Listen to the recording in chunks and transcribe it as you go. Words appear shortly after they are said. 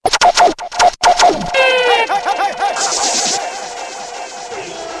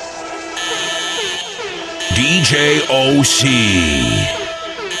DJ OC.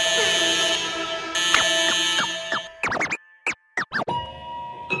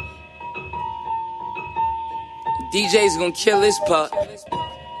 DJ's gonna kill this part.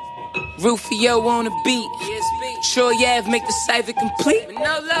 Rufio on the beat. Sure, yeah, make the cipher complete.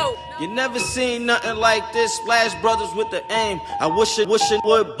 No low. You never seen nothing like this. Splash Brothers with the aim. I wish it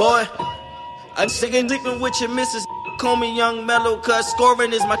would, boy. I'm sick of sleeping with your missus. Call me Young Mellow, cause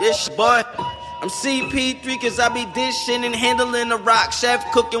scoring is my dish, boy. I'm CP3 cause I be dishing and handling the rock. Chef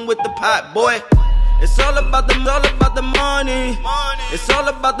cooking with the pot, boy. It's all about the money. It's all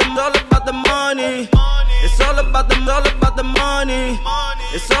about the money. It's all about the money.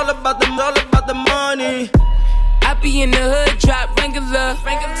 It's all about the money. I be in the hood, drop regular.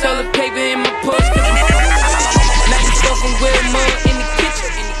 Toilet paper in my purse. Now you fucking with more in the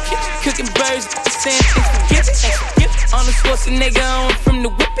kitchen. Cooking birds, saying forget it. On the Schwarzenegger on from the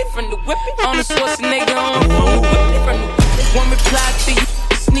whippy. On the Schwarzenegger on from the whippy. One reply to you,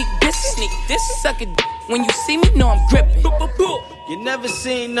 sneak this. Suck it when you see me, know I'm gripping. You never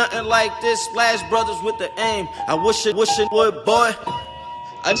seen nothing like this. Splash Brothers with the aim. I wish it would, boy.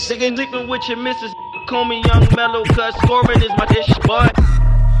 I'm sick of sleeping with your missus. Call me Young Mellow, cause scoring is my dish, boy.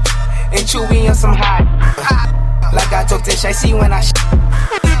 And Chewy on some hot. Like I talk to Shy, see when I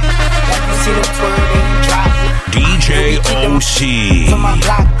like you see them twirl, then you drop. DJ OC. To my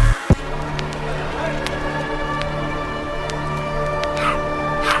block.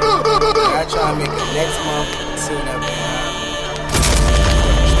 I try to make it next month. See that, man.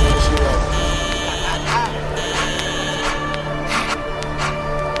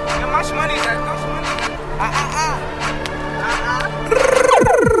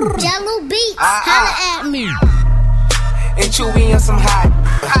 Jello Beats, holla at me. And Chewy on some hot.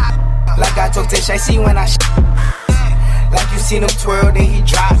 Like I talk to Shy, see when I like you see them twirl, then he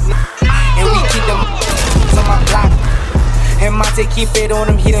drop. And we keep them on my block. And Monte keep it on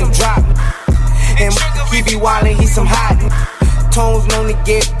him, he done drop. And he be wildin', he some hot. Tones known to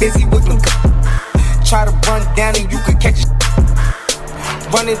get busy with them. Try to run down and you could catch it.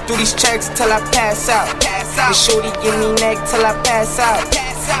 Running through these checks till I pass out. And shorty give me neck till I pass out.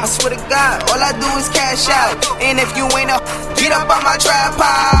 I swear to God, all I do is cash out. And if you ain't up, get up on my trap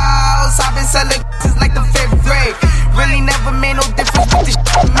house. I've been selling since like the 5th grade. Really never made no difference with the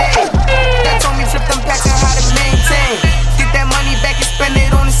shit made. That told me flip them packs and how to maintain. Get that money back and spend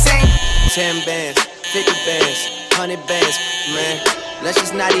it on the same. 10 bands, 50 bands, 100 bands, man. Let's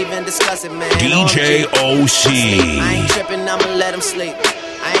just not even discuss it, man. DJ OC. I ain't tripping, I'ma let him sleep.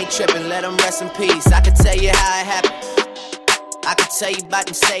 I ain't tripping, let him rest in peace. I can tell you how it happened. I can tell you about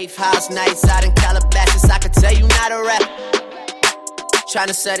them safe house nights out in Calabasas. I can tell you not a rap.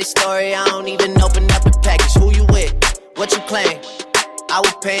 Tryna sell this story, I don't even open up the package. Who you with? What you claim? I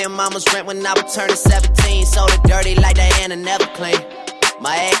was paying mama's rent when I was turning 17. Sold it dirty like Diana never claimed.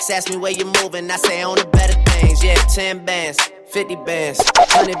 My ex asked me where you moving, I say on the better things. Yeah, 10 bands, 50 bands,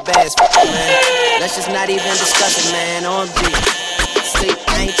 100 bands, man. Let's just not even discuss it, man. On beat. Sleep,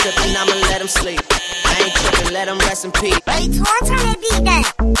 I ain't tripping, I'ma let him sleep. I ain't tripping, let him rest in peace. Wait, one time I beat that.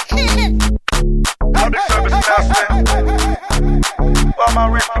 Public service announcement. For my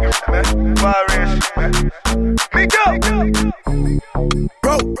rich man. For my rich man. Pick up.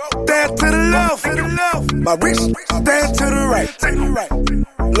 Bro, stand to the left. My wrist, stand to the right.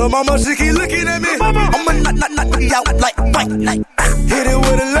 Lil' mama, she keep looking at me. I'ma knock you out like fight night. Hit it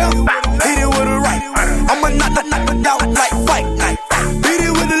with a left, hit it with a right. I'ma knock you out like fight night. Hit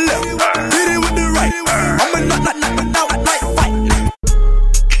it with the left, hit it with the right. I'ma knock you out like fight night.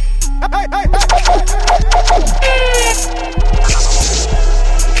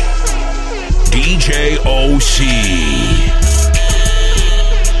 DJ OC.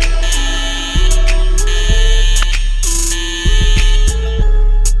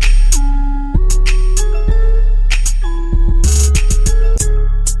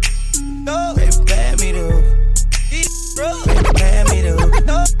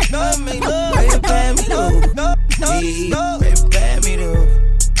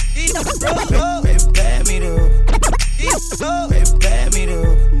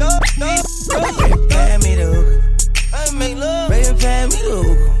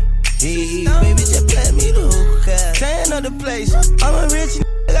 I'm a rich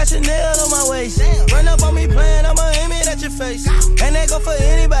got Chanel on my waist. Run up on me playing, I'ma aim it at your face. And that go for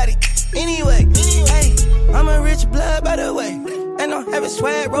anybody, anyway. Hey, I'm a rich blood by the way. And I'm having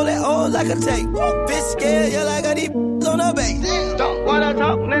swag, roll that old like a tape. Bitch scared, yeah, like I got these on the base. Don't wanna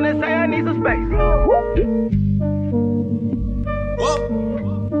talk, then they say I need some space. Whoa.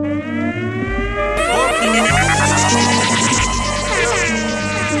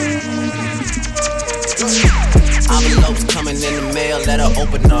 let her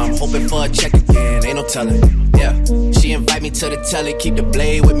open her. I'm hoping for a check again, ain't no telling. Yeah, she invite me to the telly, keep the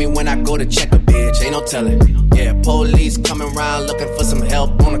blade with me when I go to check a bitch, ain't no telling. Yeah, police coming around looking for some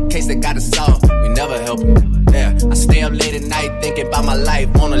help on a case that got us solved. We never help them. Yeah, I stay up late at night thinking about my life.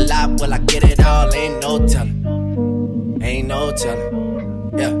 On a lot, will I get it all? Ain't no telling. Ain't no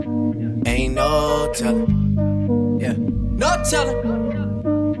telling. Yeah, ain't no telling. Yeah, no telling.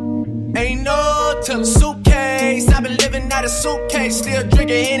 Ain't no telling. Suitcase, I've been living out of suitcase. Still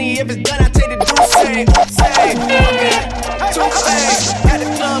drinking Henny, if it's done I take the Douce. Okay, Tuesday, got the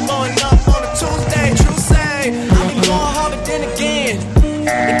club going up on a Tuesday. Tuesday, I be going hard, but then again,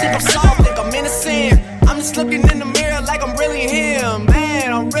 they think I'm soft, think I'm innocent. I'm just looking in the mirror like I'm really him.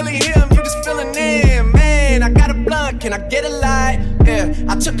 Man, I'm really him, you just feeling in. Man, I got a blunt, can I get a light? Yeah,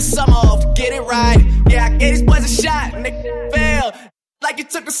 I took the summer off to get it right. Yeah, I gave these boys a shot and they failed. Like you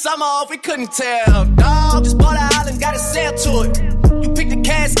took the summer off, we couldn't tell. Dog, just bought an island, got a sail to it. You picked the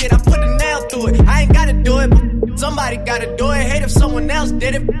casket, I put the nail through it. I ain't gotta do it, but somebody gotta do it. Hate if someone else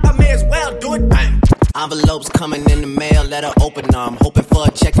did it, I may as well do it. Bang. Envelopes coming in the mail, let her open them. I'm hoping for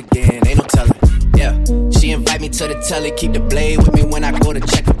a check again, ain't no telling. Yeah, she invite me to the telly, keep the blade with me when I go to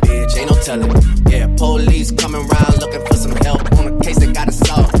check a bitch, ain't no telling. Yeah, police coming around looking for some help on a case that got us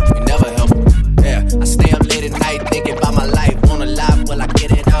solved. We never help them. Yeah, I stay up late at night thinking about my life. On a live, will I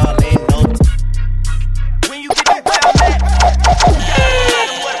get it all? Ain't no when you get that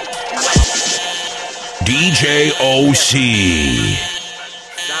DJ OC.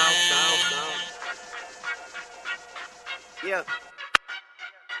 Sound. Yeah.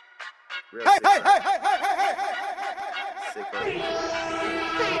 Real Hey. Sicko.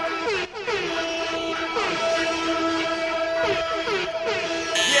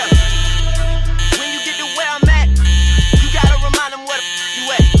 Yeah. When you get to where I'm at, you gotta remind them where the you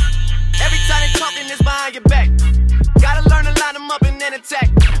at. Every time they talking, it's behind your back. Gotta learn to line them up and then attack.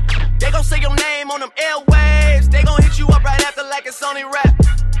 They gon' say your name on them airwaves. They gon' hit you up right after like it's only rap.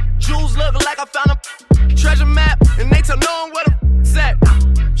 Jewels look like I found a treasure map, and they tell no one where the at.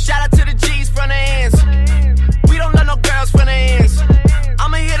 Shout out to the G's from the ends. We don't let no girls from the ends.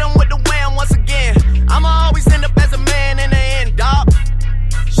 I'ma hit them with the wham once again. I'ma always end up as a man in the end, dawg.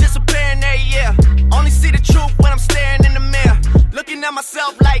 Shit's apparent there, yeah. Only see the truth when I'm staring in the mirror. Looking at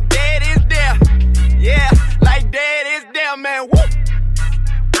myself like dead is there. Yeah, like dead is there, man. Woo!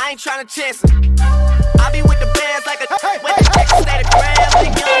 I ain't tryna chance it. I be with the bands like a with the chicks stay the gram. They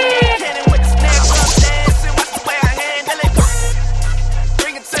young cannon with the snare drum dancing. Watch the way I handle it.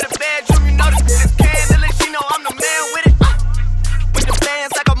 Bring it to the bedroom, you know this is candlelit. She know I'm the man with it. With the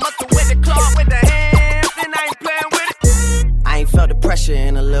bands like a mustard with the claw with the hands, and I ain't playing with it. I ain't felt the pressure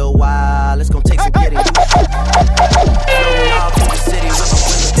in a little while. It's gonna take some getting used to. Floating all through the city with my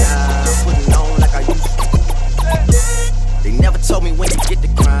window down, putting on like I used to. They never told me when you get the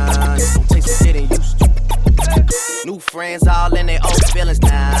grind. It's gonna take some getting used to. New friends all in their old feelings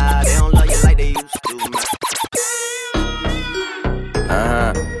now. They don't love you like they used to, man.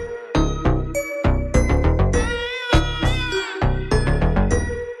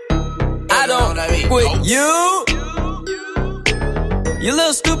 I don't with you. You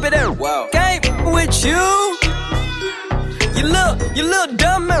little stupid and wow. Ain't with you. You little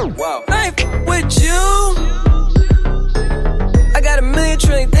dumb and wow. Ain't with you. I got a million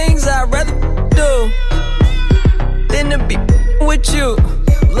trillion things I'd rather do than to be with you.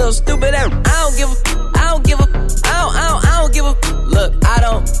 Little stupid ass. I don't give a. Look, I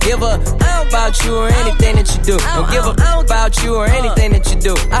don't give a about you or anything that you do. Don't give a about you or anything that you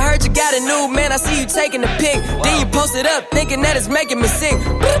do. I heard you got a new man, I see you taking a pic. Then you post it up, thinking that it's making me sick.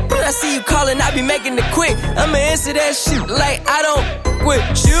 I see you calling, I be making it quick. I'ma answer that shit like I don't with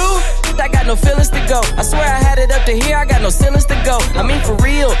you. I got no feelings to go. I swear I had it up to here, I got no ceilings to go. I mean for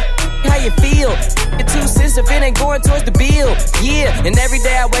real, how you feel? Your 2 cents if it ain't going towards the bill. Yeah, and every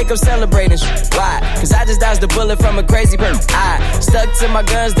day I wake up celebrating. Why? Cause I just dodged a bullet from a crazy person. I stuck to my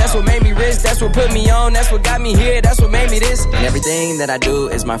guns, that's what made me rich. That's what put me on, that's what got me here. That's what made me this. And everything that I do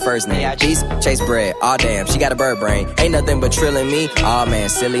is my first name. Peace, chase bread, aw damn, she got a bird brain. Ain't nothing but trilling me, aw man,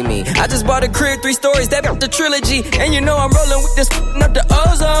 silly me. I just bought a crib, 3 stories, that the trilogy. And you know I'm rolling with this up the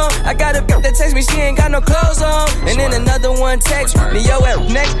ozone. I got a bitch that text me, she ain't got no clothes on. And then another one text me, yo ass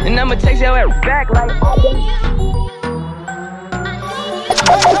next. And I'ma text your ass back like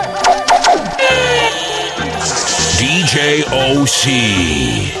DJ OC.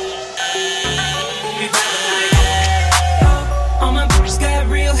 All my bitches got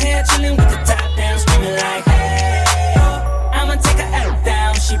real hair, chillin' with the top down, screaming like, hey, I'ma take her out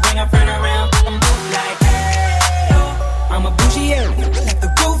down, she bring her friend around, I'm moving like, hey, I'm a bougie area, left the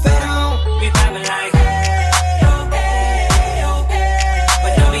roof at home, we vibing like, hey,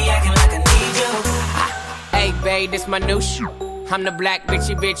 this my new shoe. I'm the black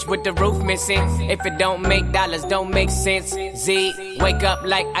bitchy bitch with the roof missing. If it don't make dollars, don't make sense. Z, wake up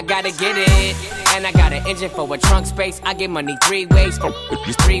like I gotta get it. And I got an engine for a trunk space. I get money 3 ways,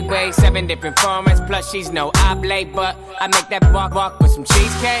 3 ways, 7 different formats. Plus she's no oblate, but I make that walk with some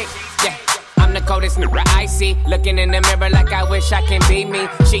cheesecake. Yeah. I'm the coldest mirror I see. Looking in the mirror like I wish I can be me.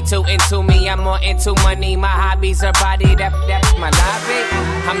 She too into me, I'm more into money. My hobbies, her body, that's my lobby.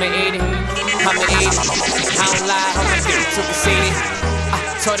 I'ma eat it, I'ma eat it. I don't lie, I'ma get it superseded.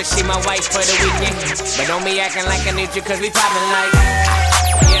 I told her she my wife for the weekend. But don't be acting like I need you, cause we poppin' like,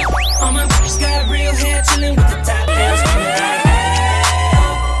 yeah. All my bitches got real hair, chillin' with the top down.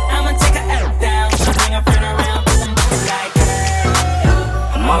 I'ma take her out down. Bring her friend around, cause I'm like,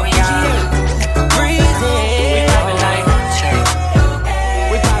 I'm all young.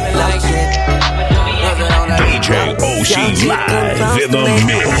 DJ OC live in the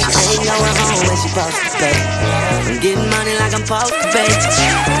mix. I ain't going home when she supposed to pay. I'm getting money like I'm supposed to pay.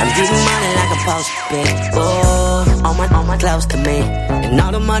 I'm getting money like I'm supposed to pay. Oh, all my close to me. And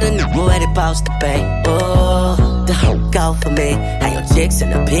all the mother niggas where they supposed to pay. Oh, the hoe go for me. How your chicks in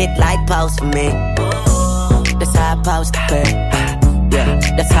the pit like post for me. Oh, that's how I supposed to pay. Yeah,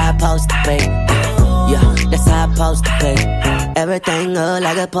 that's how I supposed to pay. Yeah, that's how I supposed to pay. Everything look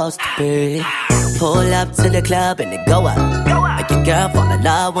like it's supposed to be. Pull up to the club and it go up. Make your girl fall in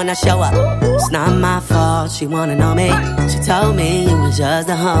love when I show up. It's not my fault, she wanna know me. She told me you was just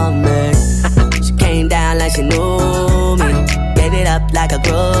a hummer. She came down like she knew me. Gave it up like a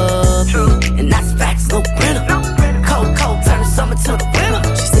groupie. And that's facts, no printer. Cold, turn the summer to the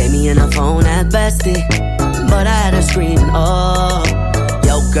winter. She saved me in her phone at bestie, but I had her screaming, oh.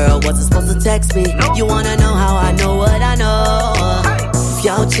 Yo girl, wasn't supposed to text me. You wanna know how I know what I know.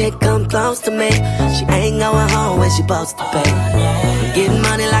 Yo chick come close to me. She ain't going home when she supposed to pay. I'm getting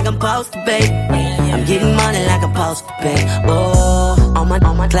money like I'm supposed to pay. I'm getting money like I'm supposed to pay. Oh, all my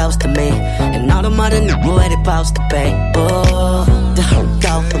close to me. And all the mother niggas where they supposed to pay. Oh, the hoe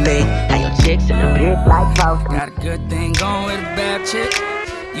go for me. How your chicks in the pit like post. Got a good thing going with a bad chick.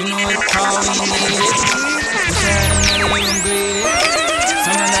 You know what to call when you need it. Wish I had another even greedy.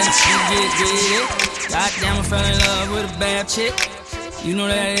 Sometimes I just get greedy. Goddamn, I fell in love with a bad chick. You know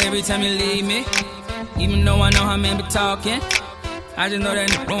that every time you leave me. Even though I know how men be talking, I just know that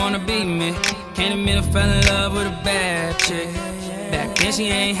nigga wanna be me. Can't admit I fell in love with a bad chick. Back then she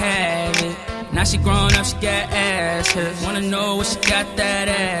ain't have it. Now she grown up, she got ass hit. Wanna know what she got that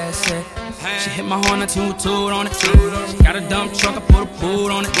ass at. She hit my horn, I toot on it. She got a dump truck, I put a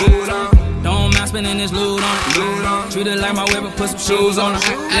boot on it. Don't mind spending this loot on it. Treat it like my whip and put some shoes on it.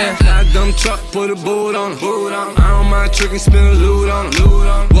 Yeah. Got a dump truck, put a boot on it. I don't mind tricking, spin a loot on it.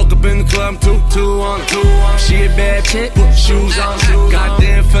 Woke up in the club, two on it. She a bad chick, put shoes on it.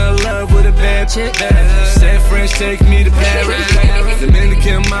 Goddamn, fell in love with a bad chick. Said French, take me to Paris.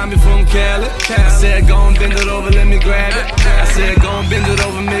 Dominican mommy from Cali. I said, go and bend it over, let me grab it. I said, go and bend it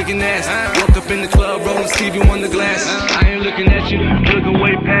over, make it nasty. Woke up in the club, rolling Stevie Wonder glass. I ain't looking at you, looking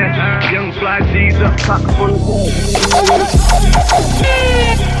way past. Young fly G's up, pocket full of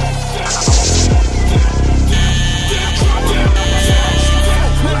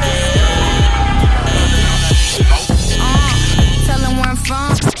Tell them where I'm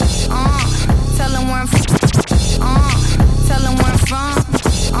from. Tell them where I'm from. Tell them where I'm from.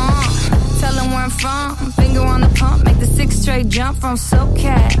 Tell them where I'm from. Finger on the pump, make the 6 straight jump from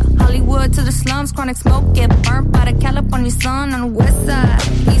SoCal. Hollywood to the slums, chronic smoke, get burnt by the California sun on the west side.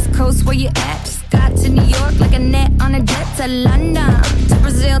 East Coast, where you at? Just got to New York like a net on a jet to London. To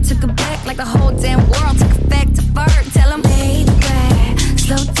Brazil, to Quebec, like the whole damn world took effect to Berg. Tell them, lay back,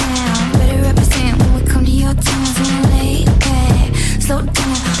 slow down. Better represent when we come to your town. So lay back, slow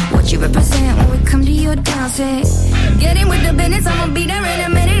down. What you represent when we come to your town? Say, get in with the business, I'ma be there in a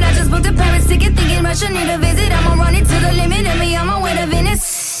minute. I just booked a Paris ticket, thinking Russia need a visit. I'ma run it to the limit, and me, I'ma win a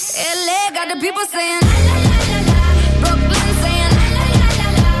Venice. LA got the people saying, Brooklyn saying,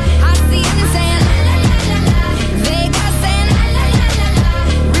 Hacienda saying, Vegas saying,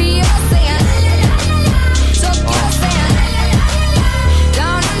 Rio saying, Tokyo saying,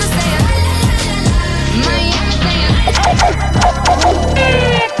 Down Under saying, Miami saying.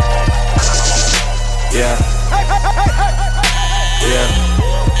 Yeah.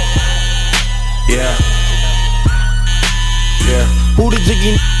 Who the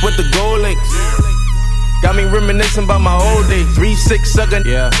jiggy with the gold links? Got me reminiscing about my old days. 3-6 suckin',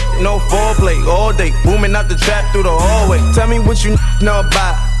 yeah. No foreplay all day. Booming out the trap through the hallway. Tell me what you know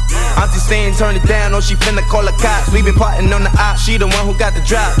about. Auntie staying, turn it down, oh she finna call the cops. We been plotting on the op, she the one who got the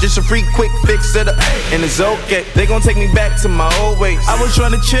drop. Just a free quick fix to the, and it's okay. They gon' take me back to my old ways. I was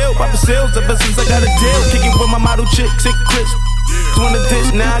trying to chill, pop the sales ever since I got a deal. Kick it with my model chick, sick crisp. Doing the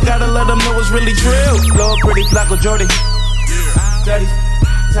dish, now I gotta let them know it's really drill. Lord pretty, Flacco Jordy. Dirty,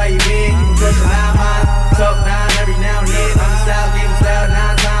 tell you big, crush a line, mine. Talk 9 every now and then. I'm the style, give him style 9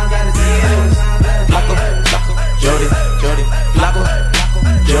 times out of 10. Flacco, Jordy, Flacco,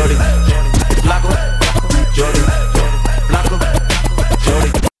 Jordy, Flacco, Jordy, Flacco,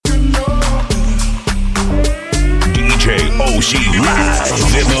 Jordy. DJ OC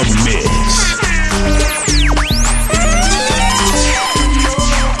live in the mix.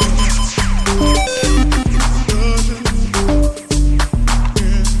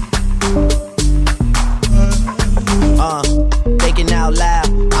 Thinking out loud,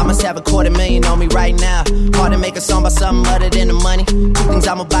 I must have $250,000 on me right now. Hard to make a song about something other than the money. Two things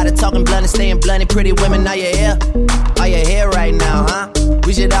I'm about to talking blunt and staying blunt. Pretty women, are you here? Are you here right now, huh?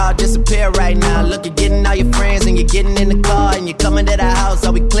 We should all disappear right now. Look, you're getting all your friends and you're getting in the car and you're coming to the house.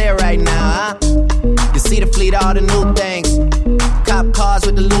 Are we clear right now, huh? You see the fleet, all the new things. Cop cars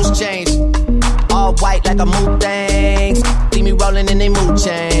with the loose change. All white like a mood things. See me rolling in they mood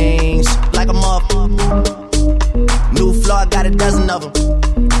change. Like a motherfucker. New floor, I got a dozen of them.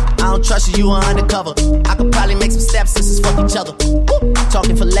 I don't trust you, you are undercover. I could probably make some stepsisters fuck each other. Woo!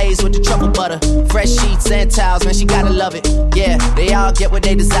 Talking fillets with the truffle butter. Fresh sheets and towels, man, she gotta love it. Yeah, they all get what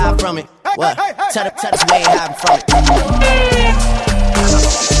they desire from it. What? Tell us we ain't hiding from it.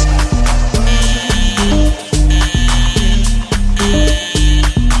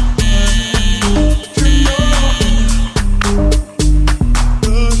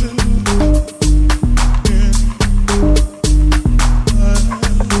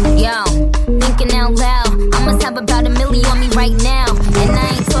 About $1 million on me right now. And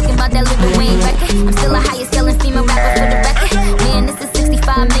I ain't talking about that Lil Wayne record. I'm still the highest selling female rapper for the record. Man, this is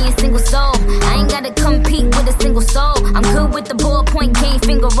 65 million single soul. I ain't gotta compete with a single soul. I'm good with the ballpoint game,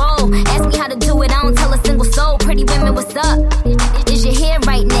 finger roll. Ask me how to do it, I don't tell a single soul. Pretty women, what's up? Is your hair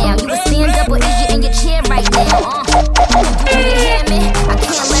right now? You a stand up or is you in your chair right now? Do you hear me? I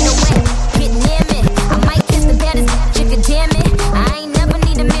can't let her wet get near me. I might kiss the baddest bitch, you can damn it. I ain't never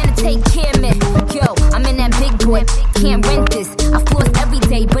need a man to take care of me. Yo, I'm in that big boy, can't rent this. I floss every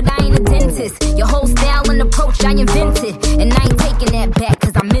day, but I ain't a dentist. Your whole style and approach I invented, and I ain't taking that back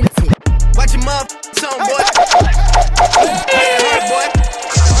cause I meant it. Watch your motherfucking boy. Yeah, hey boy.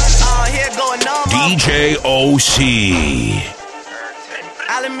 Here going on, DJ OC.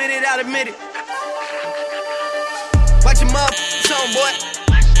 I'll admit it. Watch your motherfucking boy.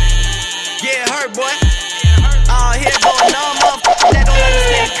 Yeah, hurt boy. Here going on, motherfucker. That don't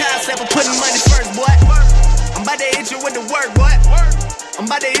understand the concept of putting money first, boy. I'm about to hit you with the work, boy.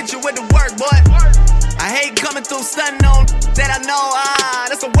 I hate coming through stunting on that I know,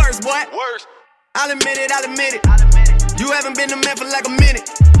 that's the worst, boy. I'll admit it. You haven't been the man for like a minute.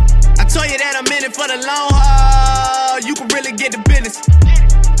 I told you that I'm in it for the long haul. You can really get the business.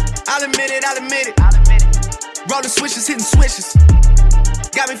 I'll admit it. Rolling switches, hitting switches.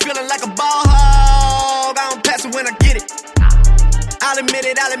 Got me feeling like a ball hog. I don't pass it when I get it. I'll admit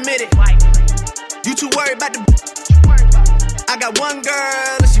it. You too worried about the. I got one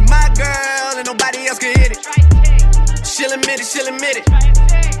girl, and she my girl, and nobody else can hit it. She'll admit it.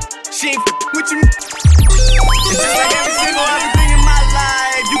 She ain't with you. It's just like every single other thing in my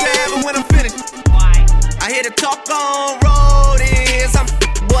life. You can have it when I'm finished. I hear the talk on road is I'm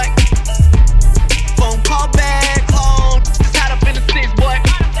boy. Phone call back home. Tied up in the 6, boy.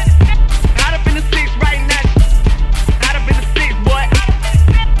 Tied up in the 6 right now. Tied up in the 6, boy.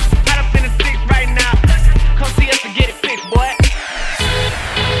 Tied up in the 6 right now. Come see us to get it fixed, boy.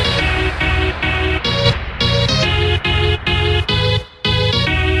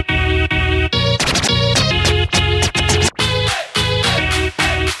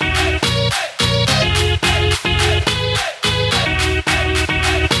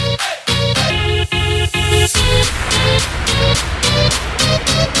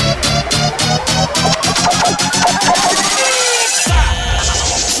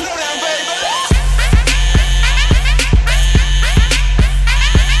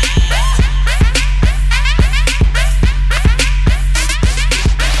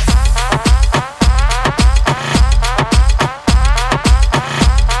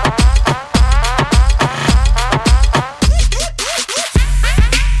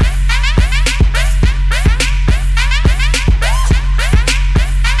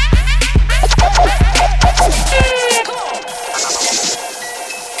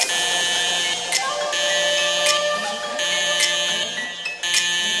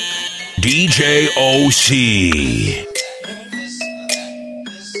 DJ OC.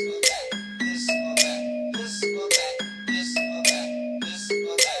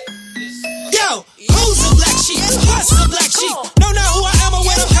 Yo, who's a black sheep? What's a black sheep? Know not who I am or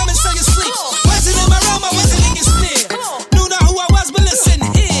when I'm coming, so you sleep. Wasn't in my realm, I wasn't in your sphere. Knew not who I was, but listen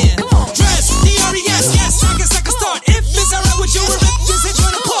here. Dress, D-R-E-S, yes, I guess I can start. If it's alright with you, we'll rip this hit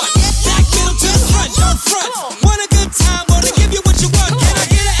joint apart. Back middle to the front, don't front. Want a good time, wanna give you what you want. Can I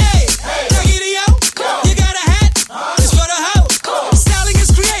get an A? Can I get a yo? You got a hat? It's for the hoe. Styling is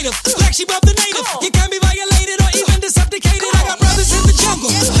creative, black sheep of the native. You can't be violated or even decepticated. I got brothers in the jungle,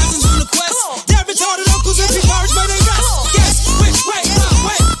 cousins on the quest. They're retarded uncles and be porridge where they rest. Guess which way, what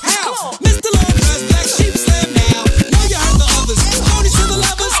way, how? Mr. Lord, cause black sheep slam now. Know you heard the others, only to the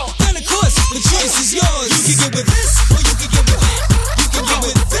lovers. Then of course, the choice is yours. You can get with this, or you can get with that. You can get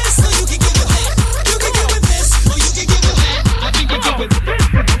with this, or you can get with that. You can get with this, or you can get with that. I think you get with this.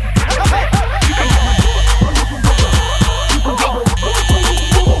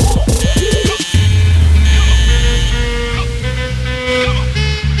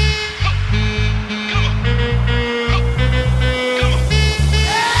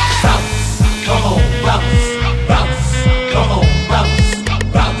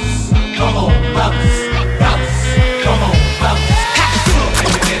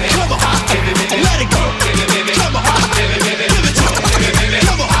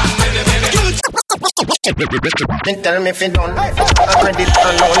 She tell me if it done, I credit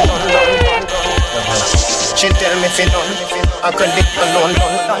alone, done. She tell me if it done, I credit alone,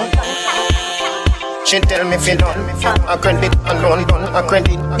 done. She tell me if it done, I credit alone, done. I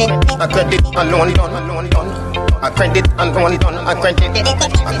credit alone, done. I credit alone, done. I credit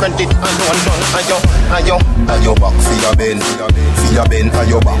alone, done. Ayo back for your ben, ayo back for your ben,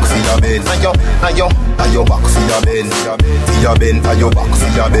 ayo back for your ben, ayo back for your ben,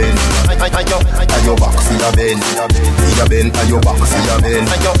 ayo back for your ben, ayo back for your ben,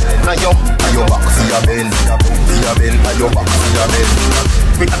 ayo back for your ben, ayo back for your ben.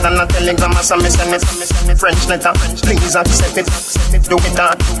 We got a telegram as a send me French letter. Please accept it, do it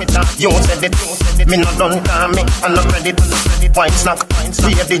that. You said it, me not done call me. I'm not ready to wine snack.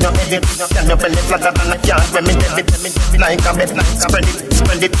 Baby, you edit. Can you belly flatter than a yard when me debit? Like a bed, spread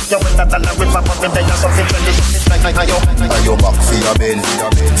it. You wetter than a river, but me there you something trendy. Ayo back for your ben, ayo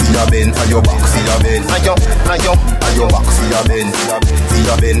back for your ben, ayo back for your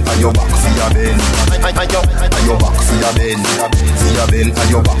ben, ayo back for your ben, ayo back for your ben,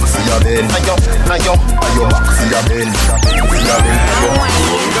 ayo back for your ben, ayo back for your ben,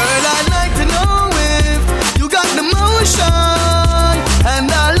 Girl, I'd like to know if you got the motion,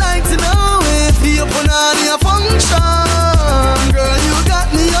 and I'd like to know if you put on your function. Girl, you got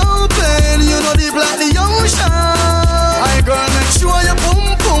me open, you know deep like the ocean. My girl, make sure your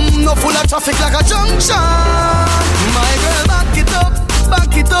boom boom no full of traffic like a junction. My girl, back it up,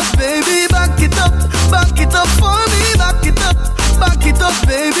 baby, back it up for me, back it up,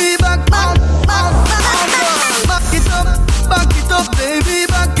 baby, back it up, baby,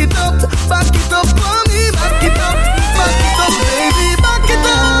 back it up for me, back it up, baby, back it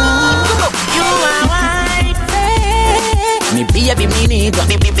up. You are white, me baby, me need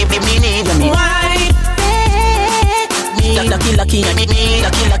me white, me lucky, I'm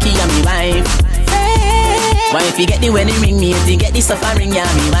me wife. Why if you get the wedding ring, me if you get the suffering,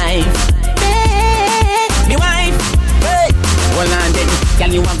 yeah, me wife. Me wife, hey. Hold on then, girl,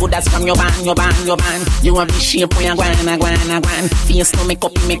 you want good as from your band. You want the shape when you gwan. Face no make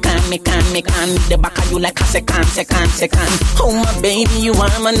up, me can. The back of you like a second. Oh my baby, you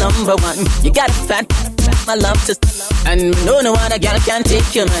are my number one. You got a fat, my love to, and no other girl can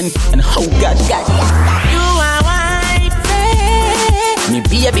take you, man. And oh God, you are white, me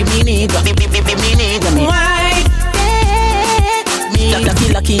baby, me need me white,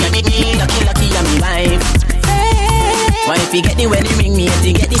 me lucky, I'm me wife. Why if you get the wedding ring, me if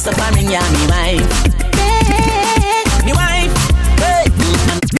you get the suffering, yeah, me wife. Me wife, hey.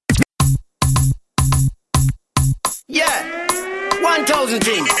 Yeah, 1,000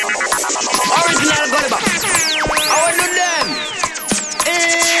 things. Original Gulliver. I want to them.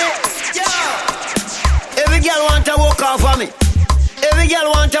 Yeah. Every girl want to walk off for me. Every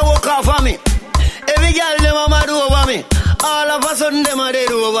girl them a mad over me. All of a sudden them a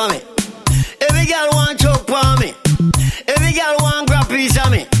dead over me. Every girl want choke for me. Every girl want grab piece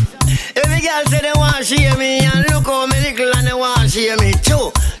of me. Every girl say they want share me. And look how me little and they want share me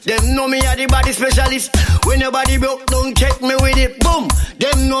too. Them know me a the body specialist. When your body broke, don't check me with it. Boom.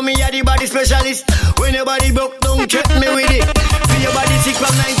 Them know me a the body specialist. When your body broke, don't check me with it. for your body sick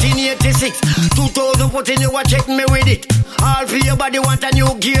from 1986. 2014 you were checking me with it. All for your body want a new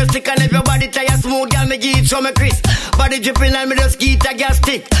gear stick. And if your body tire smooth, girl, me give it some crisp. Body dripping and me just get a gas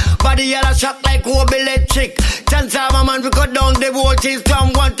stick. Body yellow shock like Kobe electric. Chance of a man we cut down the voltage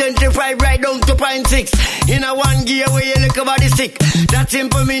from 125 right down to 0.6. In a one gear where you look a body sick. That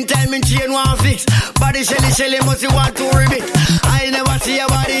simple meantime in chain one fix. Body shelly must you want to ribbit. I never see your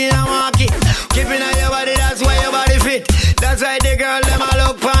body in a market. Keeping on your body, that's why your body fit. That's why the girl them all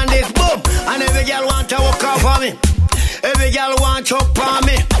look on this. Boom! And every girl want to walk off on me. Every girl want chop on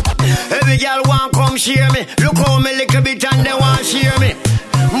me. Every girl want come share me. Look how me little bit and they want share me.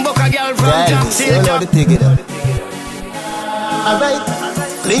 Book a girl from top till top. Alright,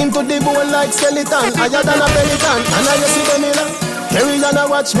 clean to the bone like skeleton. Higher than a pelican. And I just see the mirror. Carry on a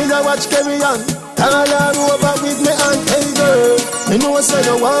watch, me a watch carry on. Call her over with me and hey girl, me know say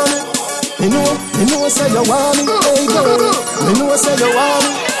you want me. Me know say you want me. Hey girl, me know say you want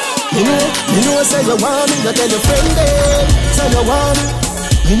me. Me know say you want me. You tell your friend them, say you want me.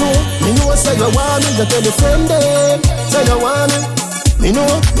 Me know say you want me. You tell your friend them, say you want me. Me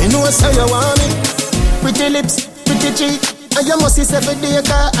know say you want me. Pretty lips, pretty cheek, and you must see every day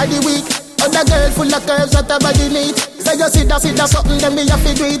car of the week. Other girl full of curves that her body neat. Say you see that something then me have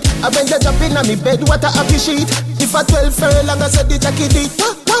to do it. I when you jump in on me bed, what a happy sheet. If a 12 furlong I said the jacket it.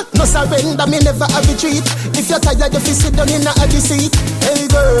 No surrender, me never have a treat. If you're tired, you fi sit down in a the seat. Hey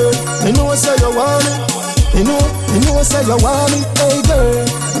girl, me know say you want me. Me know say you want me. Hey girl,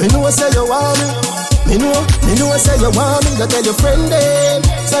 me know say you want me. Me know say you want me. You tell your friend them,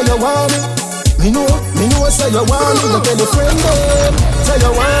 say you want me. Me know say you want me. You tell your friend them, say you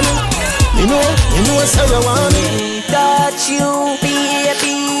want me. Me know say you want me. Touch you,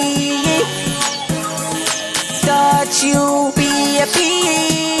 baby. Touch you, baby.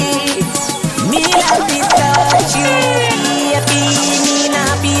 Me love it, touch you, baby. Me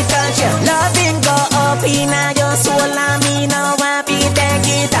not be touch you. Loving go up in your soul, and me now want to take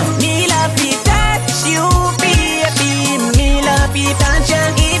it out. Me love it, touch you, baby. Me love it, touch you.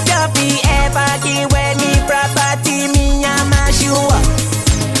 If you be ever give away me property, me a mash you up.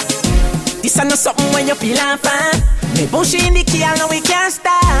 This ain't no something when you feel fine. Me push in the key, now we can't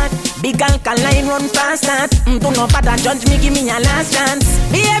start. Big alkaline run fast that. Do not bother judge me, give me a last chance.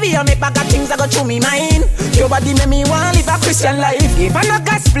 Baby, you make back of things that go through me mind. Your body make me want live a Christian life. If I no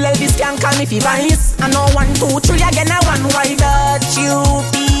gospel, this can call me fi vice. I know 1, 2, 3 again, I want why touch you,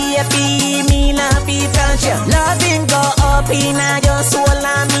 baby. Me love it, touch you. Loving go up in your soul,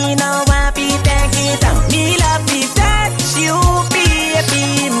 and me now want to take it out. Me love it, touch you,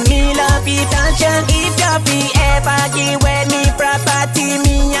 baby. Me love it, touch you. If you be ever give away me property,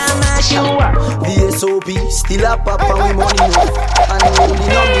 me a mash you up. VSOP, still a pop and we money no. And only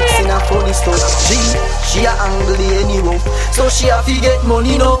no mix in a funny stuff. She a angle anyhow, so she a fi get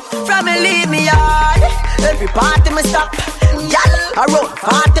money no. From me leave me yard, every party me stop. Y'all, I run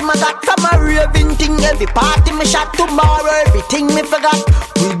party me got. From a raving thing, every party me shot. Tomorrow, everything me forgot.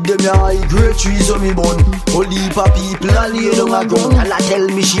 With them high great trees on me bun. Whole heap of people a lay down a ground. And I tell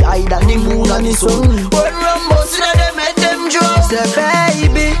me she hide on the moon and the sun. When Rambos in them make them drunk. Say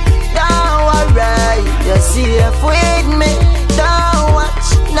baby, don't worry, you're safe with me. Don't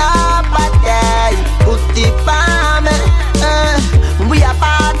watch nobody. Put it on me. We a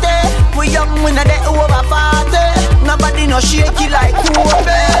party, we young, we not that over party. Nobody no shaky like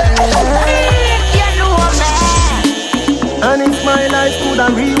Kobe. You know me. And if my life could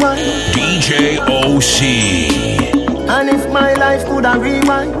have rewind, DJ OC. And if my life could have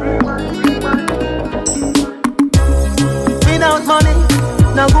rewind, without money,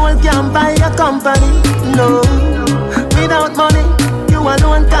 no gold can buy a company. No, without money, you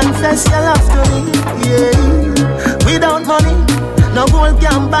alone confess your love to me. Yeah, without money, no gold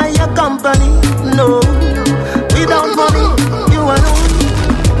can buy a company. No, without money, you alone.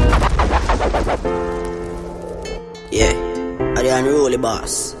 Yeah, I the unruly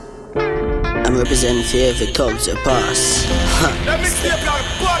boss. I'm representing for every thugs you pass.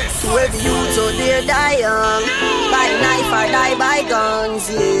 To every youth out there die young, by knife or die by guns,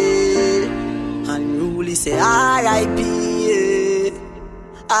 yeah. Unruly say R.I.P. Yeah.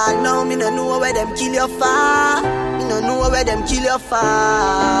 I know me no know where them kill your far. Me no know where them kill your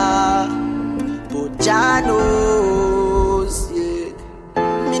far. But Jah knows, yeah.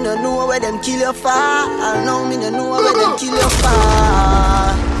 Me no know where them kill your far. I know me no know where them kill your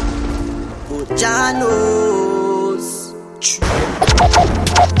far. But Jah knows.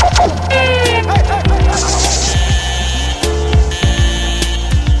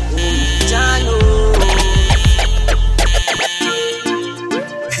 Jah knows.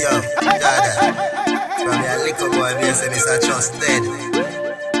 Yo, Dada. From your little boy, we say this I trust them.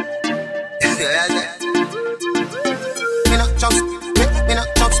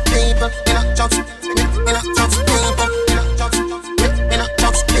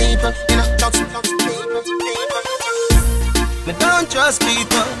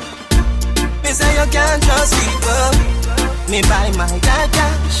 can't trust people. Me buy my dad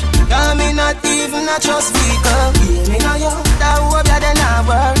cash. Cause me not even a trust vehicle. Yeah, me know you. That hope you then I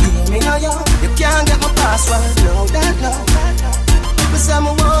work. Yeah, me know you. You can't get my password. No, that no. But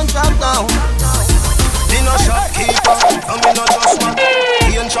some won't drop down. Me no shopkeeper, and me no just one.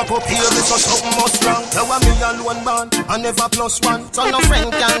 He ain't chop up here, so something must wrong. Now I'm me alone born, I never plus one. So no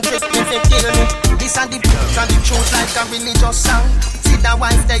friend can trick me, they kill me. This and the truth like a religious song. See the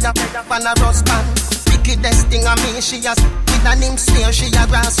wife there up on a rust band. Wickedest thing of me, she has with a name snare. She a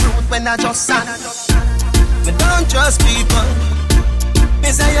grassroots when I just sang. Me don't trust people.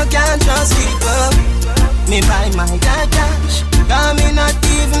 Me say you can't trust people. Me buy my dad cash. Cause me not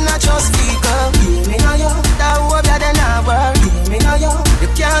even a trust vehicle. Yeah, me know you. That hope you then I work. Yeah, me know you. You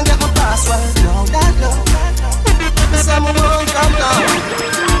can't get my password. No, that no. Some won't come down.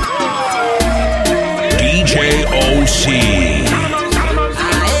 DJ OC.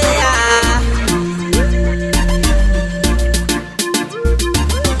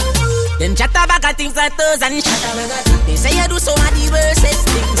 Them chat about things like those and they say you do so many worstest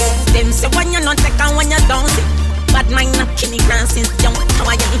things. Them say when you're not take and when you don't see. But mine not kill me grand since young. How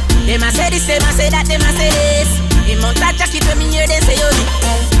are you? Them a say this, them a say that, them a say this. Them out that jacket when me hear them say you.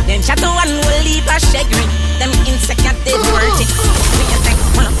 Them chat one will leave a shaggy. Them insecure they worth it. We can take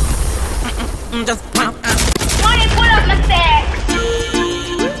one up. Just one up. Money pull up my stack.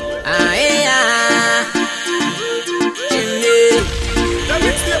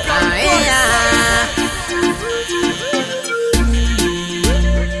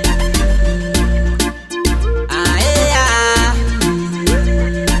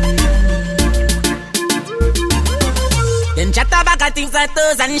 Them chat about things like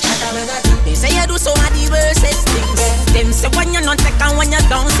those and they say you do so many worstest things. Them say when you're not take and when you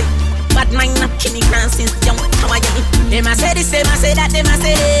don't see. But mine not kill me grand since young. How are you? Them a say this, them a say that, them a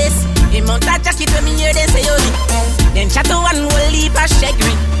say this. Them out that jacket when me hear them say you. Them chat one will leave a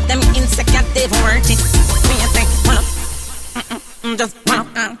shaggy. Them insecure they've worth it. Me a think one up. Just one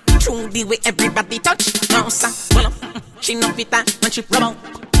up. True the way everybody touch. No sir, one up. She no fit that when she rub out.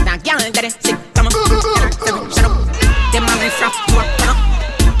 Now girl get it sick, come on. Shut up. Them a riff rap, you a turn up.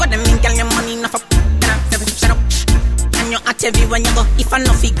 Got them in girl your money enough up. Shut up. And you at everywhere you go. If I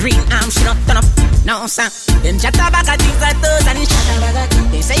no feel green, I'm she not turn up. No sir. Them chat about things like those and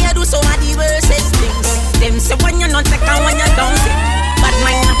they say you do so many worstest things. Them say when you not take and when you don't see. But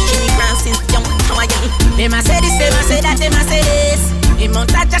mine not kill me grand since young. How are you? Them a say this, them a say that, them a say this. Them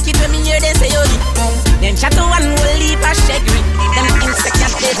out that jacket when me hear them say you. Them chat one will leave a shaggy. Them insecure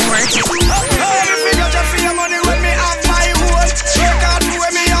they worth it. Hey, if you just for your money when me have my own. Work hard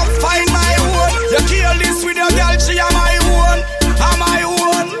when me have find my own. You kill this with your girl, she am my own. I'm my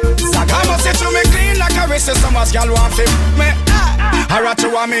own. Sagama say to me clean like a wrist. So much girl want to me.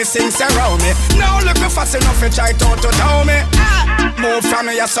 Haratu want me sing around me. Now look me fast enough to try to tell me. Move from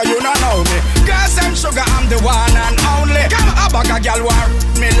me, so you don't know me. Girls and sugar, I'm the one and only. A bag of girl want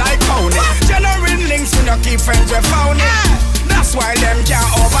me like pony. Genuine links, we don't keep friends, we found it. That's why them can't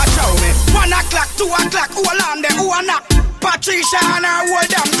overthrow me. 1 o'clock, 2 o'clock, hold on them, who are not? Patricia and her hold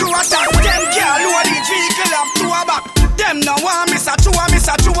them to attack. Them can't load the vehicle up to a back. Them no want miss a chua.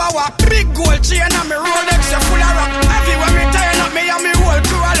 Big gold chain and me Rolex full of rock. Everywhere me turn up, me and me roll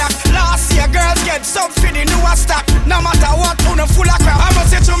through a lock. Last year girls get sub for the newer stock. No matter what, on a full of crap. I'ma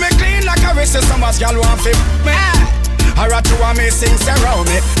say to me clean like a wrist. Some us y'all want fit me. Haratu want me sing around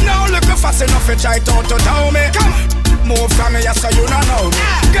me. Now look fast enough to try to tell me. Come move from me, so you don't know me.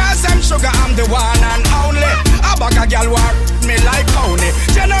 Girls and sugar, I'm the one and only. A bag of girl want me like pony.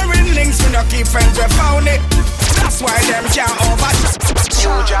 Genuine links, we no keep friends, we found it. That's why them can't overthrow. You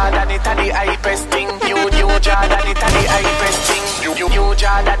Jordan it a the hypest thing. You Jordan it a the hypest thing. You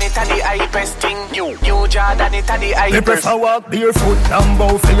Jordan it a the hypest thing. You Jordan it a the hypest. Me prefer walk barefoot and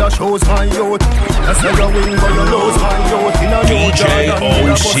bow for your shows, my youth. That's why you win for your nose, my youth. In a new Jordan, we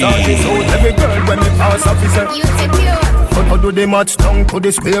a bust out this out. Every girl when me pass up is a how do they match down to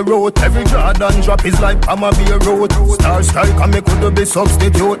the square road? Every Jordan drop is like Pama Beer Road. Star Strike and me could be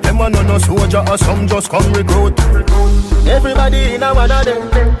substitute. Them a no soldier or some just come recruit. Everybody in a one of them.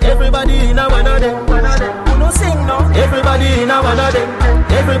 Everybody in a one of them. Who no sing no? Everybody in a one of them.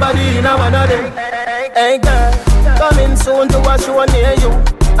 Everybody in a one of them. Hey girl, coming soon to a show near you.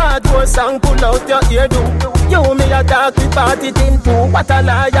 Hardcore song, pull out your eardo. You me a talk with party thing too. What a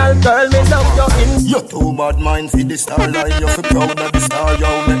loyal girl, me love you in. You too bad mind for the starlight. You feel proud of the star,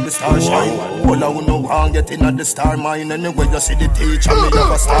 you make the star shine. All I know can't get in at the star mine. Anyway you see the teacher, me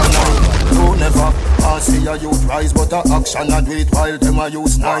have a star line. You never can't see a youth rise, but a action I do it while them a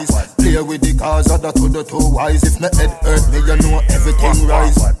use nice. Play with the cars, other to the two wise. If me head hurt me, you know everything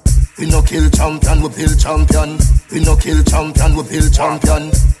rise. We no kill champion, we build champion. We no kill champion, we build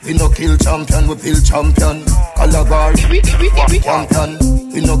champion. We no kill champion, we build champion. Calabar, champion.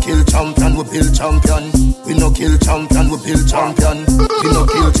 We no kill champion, we build champion. We no kill champion, we build champion. We no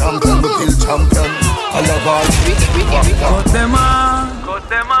kill champion, we build champion. Calabar, cut them off, cut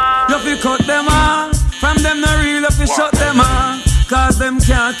them off. You fi cut them off. From them no real, you fi shut them off. Cause them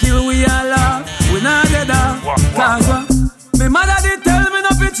can't kill we all off. We not dead off. Cause me mother did tell me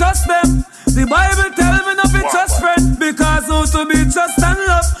not to trust them. The Bible tell me not to trust friend. Because who to be trust and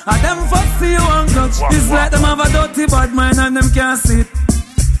love. And them first see you and touch. It's like them have a dirty bad mind and them can't see it.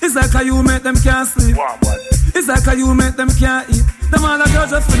 It's like how you make them can't sleep. It's like how you make them can't eat. Them all a girls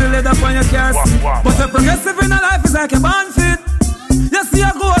just for the leather on your car seat. But a progressive in a life is like a band fit. You see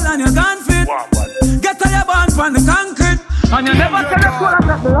a goal and you're gone fit. Get to your band from the concrete. And you never tell the cool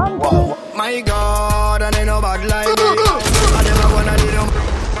that belong. My God, and I know bad like me. I never wanna do them.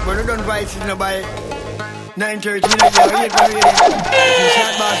 But I don't fight in the bike. 9:30 in the year, 8:30.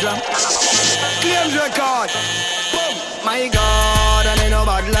 Shot bathroom. Claims record. Boom. My God, and I know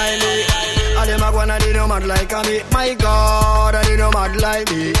bad like me. I never wanna do no mad like me. My God, and they no mad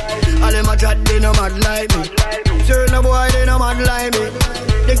like me. I them a chat, they no mad like me. Certain boy, they no mad like me.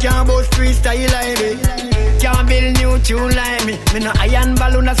 They can't boast freestyle like me. Can't build new tune like me. Me no iron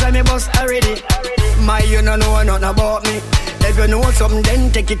balloon, that's why me bust already. My, you no know nothing about me. If you know something,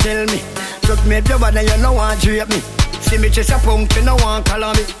 then take it, tell me. Just make your bad and you no want to drape me. See me chase a punk, you no want to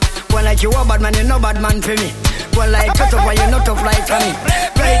call me. One like you a bad man, you no bad man for me. One like you tough, but you no tough like me.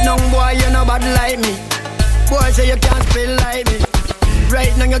 Right now, boy, you no bad like me. Boy, say you can't spell like me.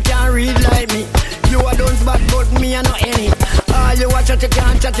 Right now, you can't read like me. You a don't bad, but me a no any. All you watch out, you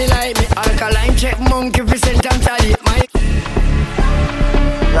can't chat like me. Alkaline check monkey, if you send and tally. My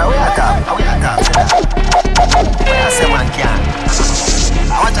yeah, we are talking. We are say man can't.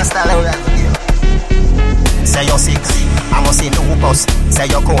 I want to start like we are today. Say you're sick, I must see lupus. Say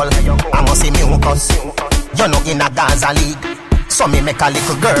you're cold, I must see mucus. You're not in a Gaza league. So me make a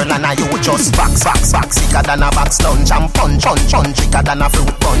little girl and I you just box, sicker than a box lunch. And punch, thicker than a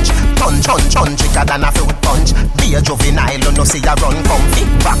fruit punch. Punch, thicker than a fruit punch. Be a juvenile, you know see ya run comfy.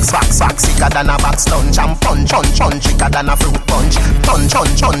 Box, sicker than a box lunch. And punch, thicker than a fruit punch. Punch,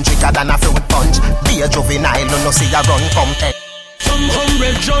 thicker than a fruit punch. Be a juvenile, you know see ya run comfy. Some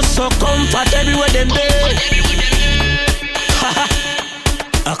humble just so comfort everywhere them there.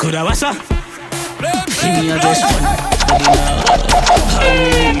 I could have what's up? Give me a just one.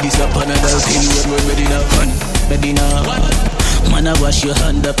 Honey, this a Panadol pill. We're ready now, Medina. Man, I wash your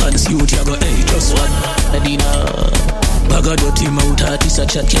hand up and see what you go. Hey, just one. Medina. Bag a dirty mouth, artist a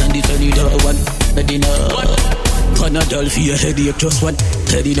chat can't defend it. One. Medina. Panadol for your headache, just one.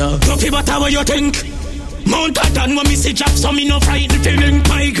 Medina. Coffee butter, what you think? Mount a done when me see drop, so me no frightened feeling.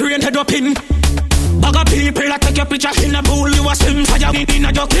 Migraine head up in. Bag of people that take your picture in a pool. You a swim fire in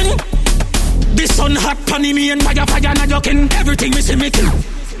a joking. The sun hot funny me and fire not joking. Everything we see me kill.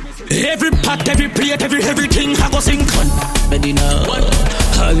 Every pot, every plate, everything I go sink on. Medina.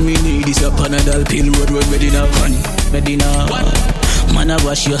 All me need is a Panadol pill. Road Medina. Medina. Man, I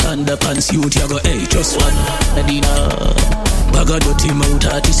wash your hand up and see what you go. Hey, just one. Medina. Bag a dirty mouth,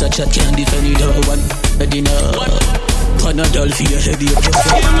 artist a chat can't defend it. One. Medina. Panadol for your head, you just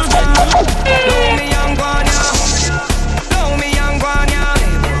one. Know me young Guanya. Know me young Guanya.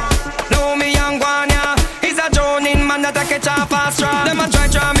 Know me young Guanya. He's a joning man that I catch off fast track. Them a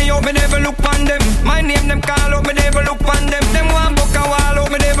try me out, me never look on them. My name them call out, me never look on them. Them one book a wall out,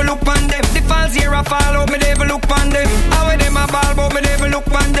 me never look on them. The falls here a fall out, me never look on them. How them a ball but me never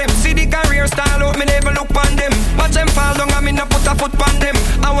look on them. See the career style out, me never look on them. Watch them fall down and me no put a foot on them.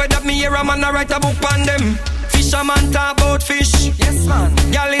 How that me hear a man a write a book on them. Fisherman talk about fish. Yes man.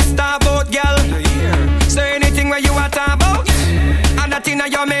 Y'all is talk about y'all. Say anything where you a talk about. And that inna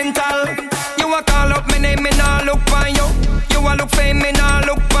your mental. You a call up me name, me nah look for you. You a look fame, me nah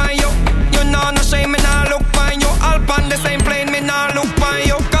look for you. You know no shame, me nah look for you. All on the same plane, me nah look for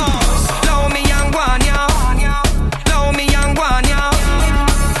you. Cause love me young Guanya. Love me young Guanya.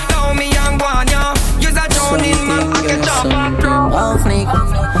 Love me young Guanya. You's a journey man, I can jump. Off me.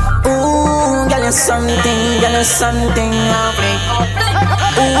 Ooh, girl, you're something off me.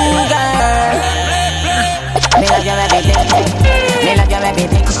 Ooh, girl. Me love your everything. Me love your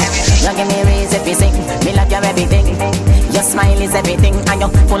everything. You give me raise if you sing. Me love your everything. Your smile is everything. And you're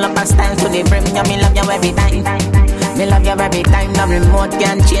full of style to the brim. You me love you every time. Me love you every time. No remote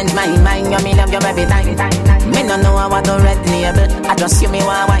can change my mind. You me love you every time. Me no know what to red label. I just you me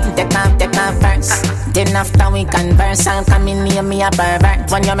want take off first. Then after we converse, I'll come in near me a pervert.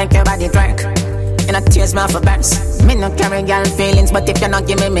 When you make your body twerk. You know tears me off a burst. Me no carry girl feelings, but if you not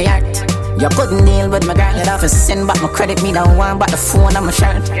give me heart, you couldn't deal with my girl. You'd have to send back my credit. Me don't want but the phone on my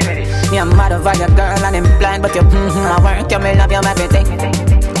shirt. Me a mad over your girl and I'm blind, but you I work. You me love you everything.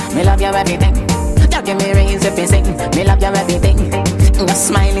 Me love you everything. You give me rings if you sing. Me love you everything. Your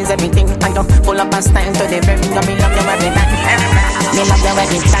smile is everything. I don't pull up and stand to the brim. You me love you every time. Me love you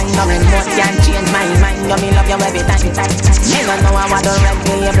every time. No remote can't change my mind. You me love you every time. Me don't know how I don't red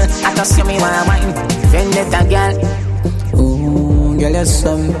label. I just you me want wine. Friend it a girl. Ooh, girl you're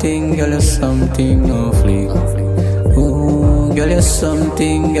something. Girl you're something. No flick. Ooh, girl you're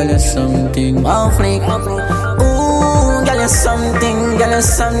something. Girl you're something. No flick. Ooh, girl you're something. Girl you're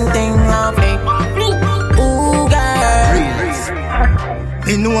something. No flick. Ooh, girl.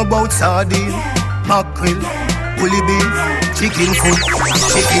 Me know about sardine, mackerel, bully beef, chicken foot,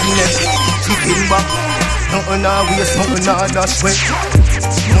 chicken neck, chicken back. Nothing a waste, nothing a dash way.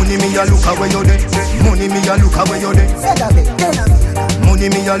 Money me a look away you dey. Money me a look away you dey. Money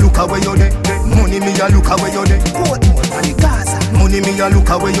me a look away you dey. Money me a look away you dey. Money me a look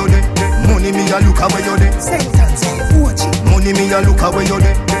away you dey. Money me a look away you dey. Money me a look away you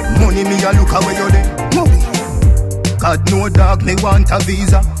dey. Money me a look away you dey. God no dog, me want a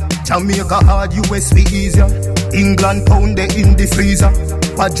visa. Jamaica hard, US be easier. England pound they in the freezer.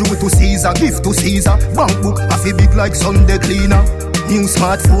 What due to Caesar, give to Caesar. Bank book a fi big like Sunday cleaner. New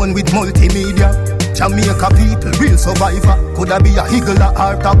smartphone with multimedia. Jamaica people, real survivor. Coulda be a higgler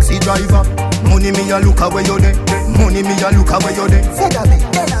or taxi driver. Money me a look away you dey. Money me a look away you dey.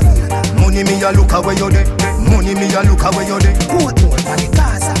 Money me a look away you dey. Money me a look away you dey.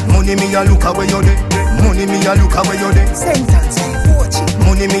 Money me a look away you dey. Money me a look away you dey.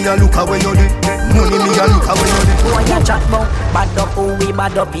 Money me a look away you dey. Money me a look away you dey. Boy you chat bout bad up who we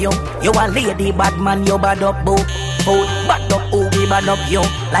bad up you. You a lady bad man you bad up boo. Oh bad up who we bad up you.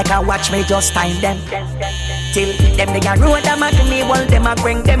 Like a watch me just time them. Till them they a road them a me wall them a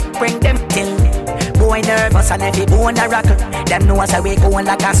bring them till. Boy nervous and every bone a rockle. Them know as we going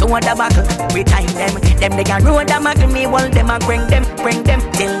like a soda buckle. We time them they a road them a me wall them a bring them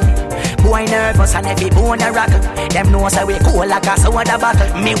till. Boy nervous and every bone a rockle. Them know say we cool like a soda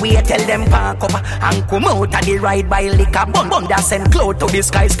bottle. Me wait tell them park up and come out of the ride by liquor. Bum that send cloud to the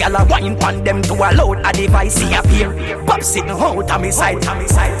skies. Girl a wine pan them to a load. A device he appear. Pop sitting out of me side.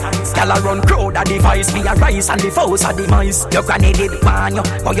 Girl a run crowd a device. Me a rise and the foes a demise. You granny did pan you,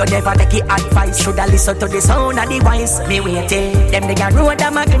 but you never take it advice. Shoulda listen to the sound of the voice. Me wait till them they a road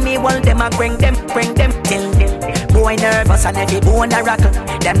them a give me wall. Them a bring them till. Boy nervous and every bone a rockle.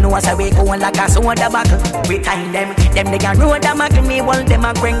 Them know say we going like a soda buckle. We time them they can road them a give me wall. Them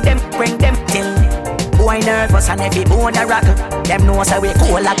a bring them till. Boy nervous and every bone a rockle. Them know say we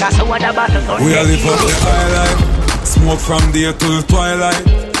cool like a soda buckle. We a live up the high life. Smoke from day till twilight.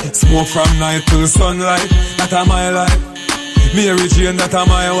 Smoke from night till sunlight. That a my life. Mary Jane, that a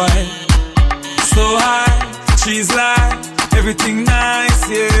my wife. So high, she's like everything nice,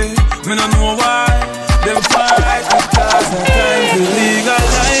 yeah. Me no know why them fight because of time to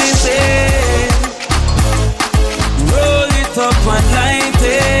legalize it. Roll it up and light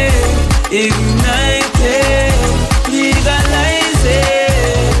it, ignite it, legalize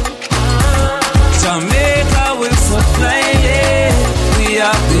it. Jamaica will supply it. We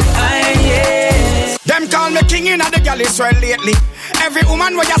have the highest. Them call me king in the galley world lately. Every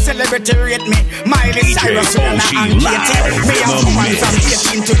woman where you celebrate rate me. Miley Cyrus and Katy. Me have woman from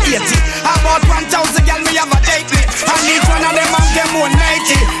 18 to 80. About 1,000 girl me have a date me. And each one of them have them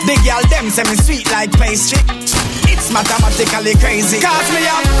 190. The girl them say me sweet like pastry. It's mathematically crazy. Cause me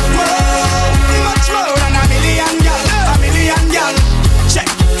have much more than a million girl. A million girl. Check,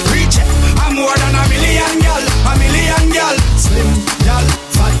 recheck. I'm more than a million girl. A million girl. Slim girl,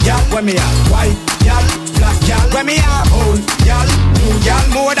 fat girl. When me have white girl, black girl. When me have old girl, new girl.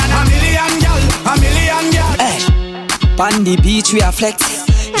 More than a million girl. A million girl. Hey, on the beach we are flex.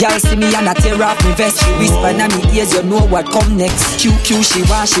 Y'all see me and I tear off me vest. She whisper in me ears, you know what come next. QQ she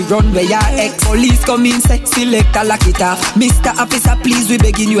want, she run where your ex. Police come in, say select a lock it off. Mr. Officer, please we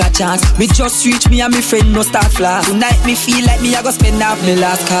begging you a chance. Me just reach me and me friend no start flash. Tonight me feel like me I go spend half me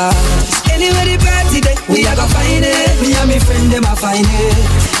last car. Anywhere the party day, we a go find it. Me and me friend them a find it.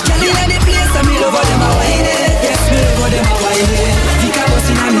 Girl in the place and me love how them a wine it. Yes, me love how them a wine it. Think I was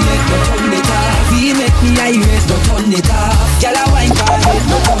in a me head, don't turn it off. We make me irate, don't turn it off. Girl a wine for it,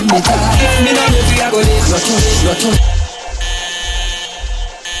 don't turn it off. If me no ready, I go this, no turn.